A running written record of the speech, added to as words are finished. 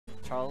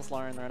Charles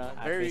Lauren Rena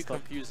at Very Facebook.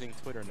 confusing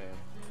Twitter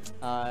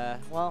name.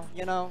 Well,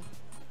 you know.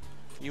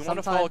 You want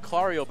to follow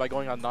Clario by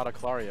going on not a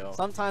Clario.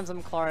 Sometimes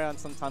I'm Clario and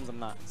sometimes I'm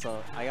not.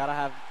 So I gotta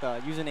have the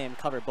username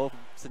cover both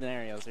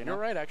scenarios, you know?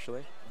 You're right,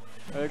 actually.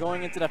 We're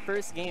going into the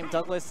first game,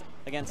 Douglas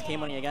against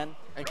KMoney again.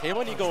 And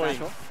KMoney going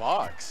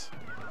Fox.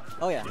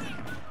 Oh yeah.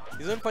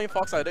 He's been playing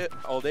Fox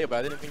all day, but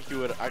I didn't think he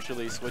would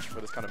actually switch for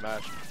this kind of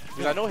match.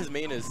 Because I know his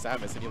main is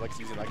Samus, and he likes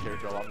using that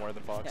character a lot more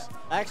than Fox. Yeah.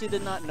 I actually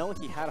did not know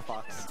he had a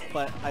Fox,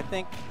 but I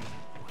think...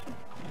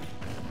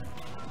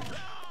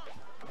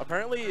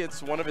 Apparently,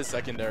 it's one of his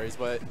secondaries,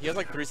 but he has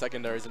like 3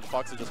 secondaries, and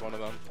Fox is just one of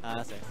them.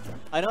 I see.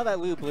 I know that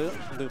Lu Boo,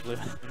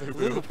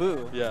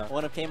 yeah.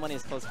 one of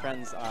KMoney's close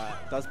friends,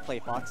 does play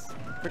Fox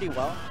pretty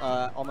well,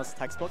 almost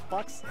textbook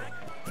Fox.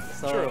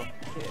 So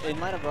it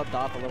might have rubbed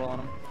off a little on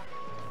him.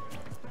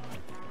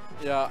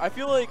 Yeah, I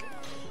feel like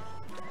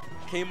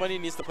KMoney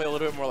needs to play a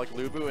little bit more like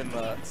Lubu in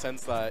the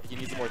sense that he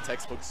needs more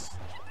textbooks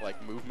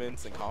like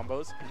movements and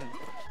combos.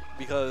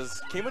 Because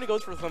KMoney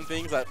goes for some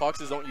things that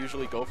Foxes don't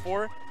usually go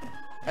for,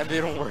 and they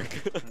don't work.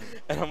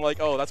 And I'm like,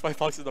 oh, that's why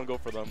Foxes don't go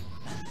for them.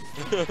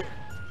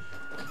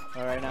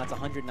 All right, now it's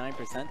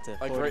 109% to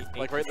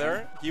like right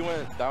there, he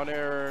went down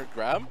air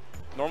grab.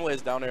 Normally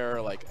it's down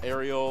air like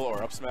aerial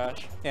or up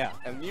smash. Yeah.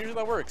 And usually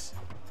that works.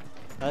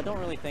 I don't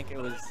really think he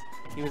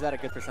was at a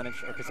good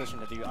percentage or position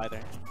to do either.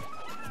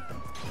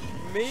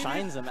 Maybe.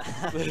 Shines him.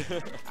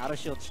 Out of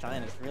shield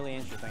shine is really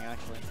interesting,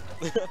 actually.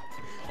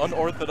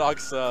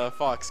 Unorthodox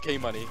Fox,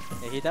 KMoney.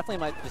 Yeah, he definitely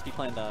might just be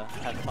playing to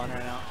have fun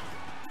right now.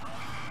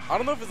 I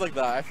don't know if it's like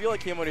that. I feel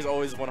like KMoney is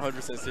always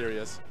 100%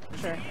 serious.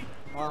 Sure.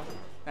 Well,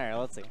 alright,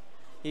 let's see.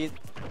 He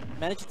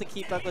manages to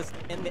keep Douglas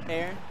in the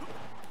air.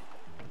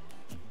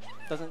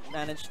 Doesn't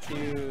manage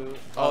to...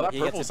 Oh, that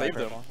purple saved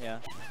him. Yeah.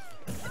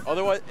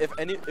 Otherwise, if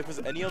it was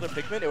any other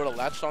Pikmin, it would have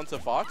latched onto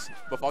Fox,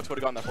 but Fox would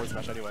have gotten that forward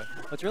smash anyway.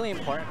 What's really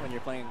important when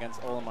you're playing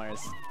against Olimar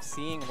is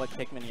seeing what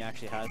Pikmin he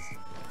actually has.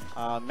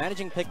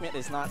 Managing Pikmin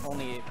is not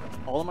only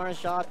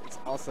Olimar's job, it's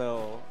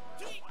also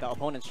the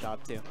opponent's job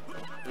too.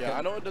 Yeah,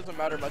 I know it doesn't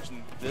matter much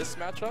in this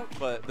matchup,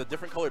 but the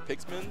different colored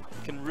Pikmin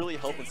can really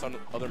help in some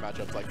other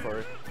matchups, like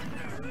for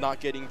not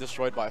getting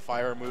destroyed by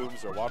fire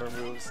moves or water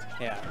moves.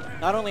 Yeah,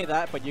 not only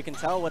that, but you can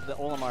tell what the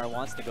Olimar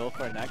wants to go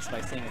for next by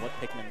seeing what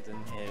Pikmin's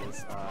in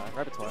his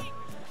repertoire.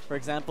 For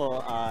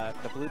example,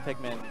 the blue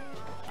Pikmin,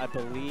 I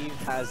believe,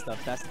 has the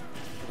best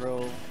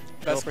kill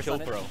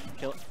throw.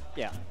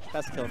 Yeah,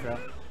 best kill throw.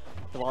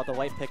 While the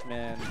white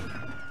Pikmin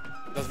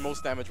does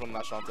most damage when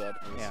latched onto it.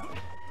 Yeah.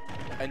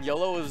 And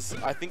yellow is,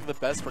 I think, the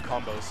best for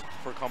combos,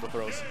 for combo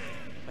throws.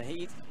 But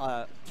he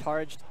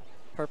charged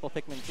purple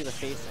Pikmin to the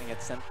face and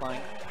gets sent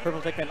flying. Purple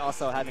Pikmin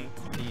also having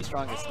the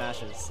strongest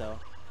smashes, so.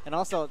 And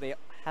also, they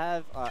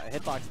have a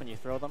hitbox when you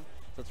throw them,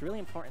 so it's really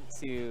important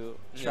to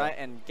try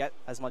and get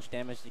as much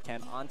damage as you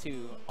can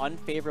onto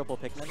unfavorable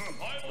Pikmin.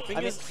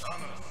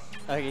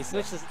 Okay, he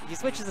switches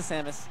to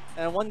Samus,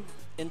 and one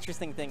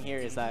interesting thing here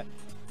is that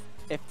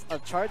if a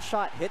charge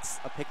shot hits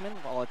a Pikmin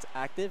while it's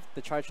active,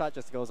 the charge shot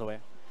just goes away.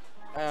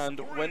 And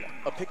when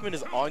a Pikmin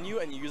is on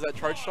you and you use that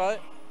charge shot,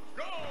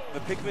 the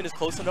Pikmin is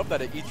close enough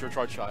that it eats your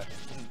charge shot.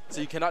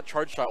 So you cannot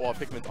charge shot while a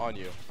Pikmin's on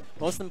you.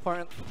 Most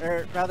important,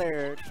 or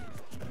rather,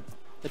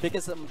 the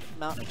biggest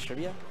amount of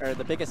trivia, or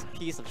the biggest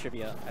piece of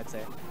trivia, I'd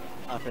say,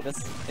 for this,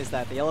 is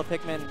that the yellow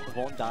Pikmin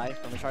won't die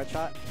from a charge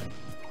shot.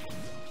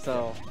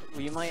 So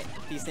we might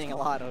be seeing a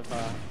lot of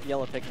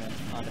yellow Pikmin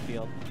on the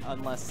field,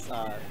 unless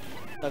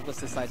Douglas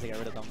decides to get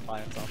rid of them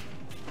by himself.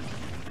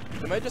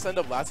 It might just end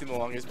up lasting the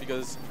longest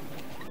because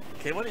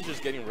KMoney is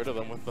just getting rid of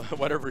them with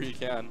whatever he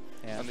can,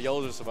 and the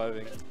yellows are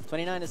surviving.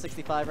 29 to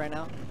 65 right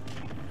now.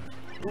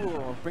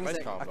 Ooh, brings nice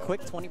it combo. a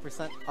quick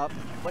 20% up,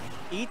 but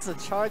eats a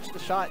charged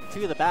shot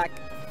to the back,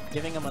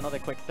 giving him another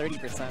quick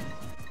 30%.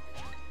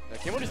 Yeah,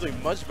 KMoney's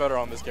doing much better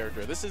on this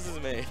character. This is his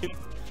main.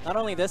 Not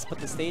only this, but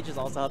the stage is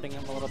also helping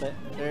him a little bit.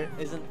 There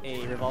isn't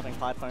a revolving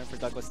platform for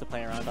Douglas to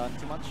play around on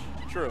too much.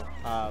 True.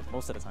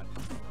 Most of the time.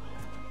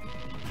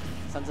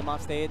 Sends him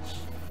off stage.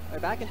 We're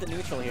back into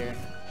neutral here.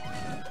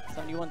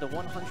 71 to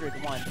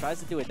 101. Tries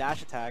to do a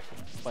dash attack,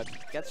 but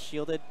gets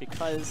shielded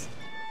because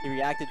he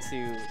reacted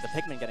to the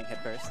Pikmin getting hit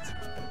first.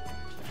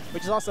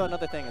 Which is also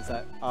another thing, is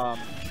that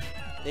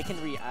they can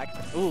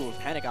react. Ooh,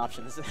 panic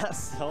options.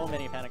 So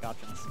many panic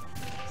options.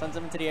 Sends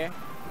him into the air.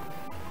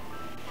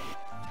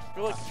 I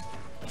feel like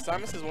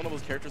Samus is one of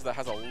those characters that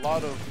has a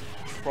lot of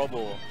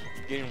trouble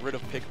getting rid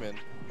of Pikmin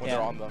when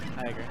they're on them.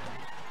 I agree.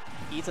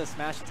 Eats a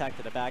smash attack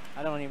to the back.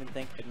 I don't even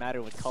think it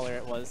mattered what color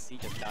it was. He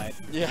just died.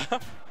 Yeah.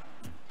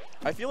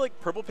 I feel like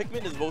purple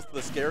Pikmin is both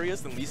the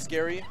scariest and least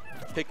scary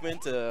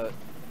Pikmin to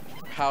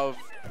have.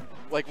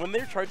 Like when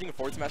they're charging a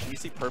forward smash and you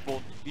see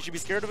purple, you should be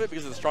scared of it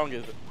because it's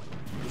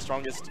the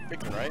strongest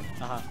Pikmin, right?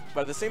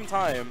 But at the same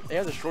time, it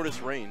has the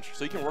shortest range,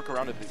 so you can work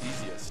around it the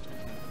easiest.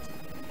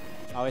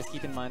 Always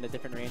keep in mind the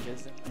different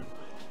ranges.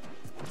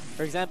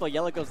 For example,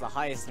 yellow goes the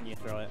highest when you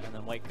throw it, and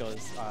then white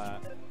goes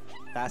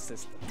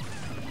fastest.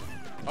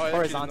 Oh,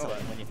 horizontally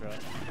when you throw it.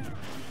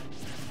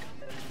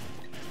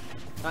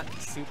 not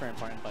super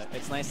important, but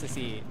it's nice to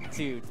see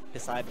to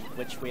decide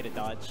which way to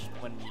dodge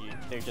when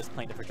they're just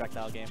playing the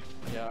projectile game.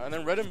 Yeah, and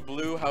then red and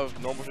blue have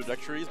normal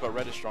trajectories, but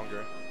red is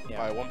stronger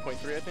by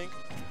 1.3, I think.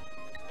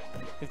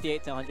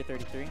 58 to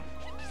 133.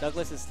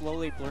 Douglas is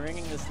slowly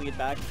bringing this lead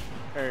back,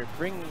 or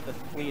bringing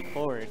the lead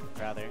forward,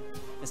 rather.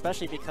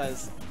 Especially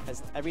because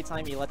every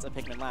time he lets a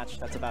Pikmin latch,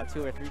 that's about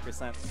 2 or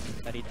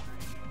 3% that he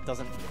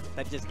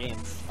just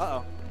gains.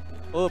 Uh-oh.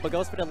 Oh, but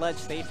goes for the ledge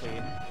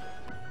safely.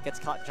 Gets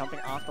caught jumping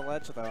off the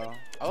ledge, though.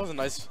 That was a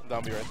nice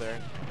down B right there.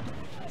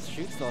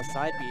 Shoots the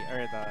side B,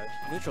 or the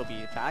neutral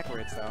B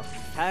backwards, though.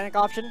 Panic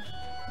option?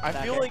 I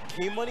feel like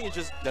KMoney is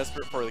just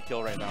desperate for the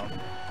kill right now.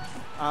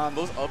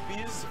 Those up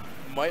Bs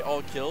might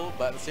all kill,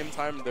 but at the same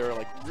time, they're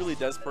like really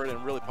desperate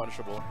and really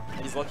punishable.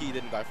 And he's lucky he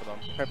didn't die for them.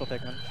 Purple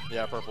Pikmin.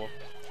 Yeah, purple.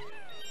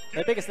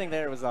 The biggest thing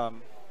there was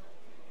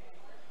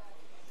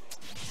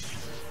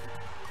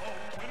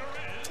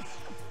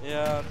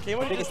yeah,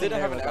 KMoney just didn't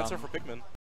have an answer for Pikmin.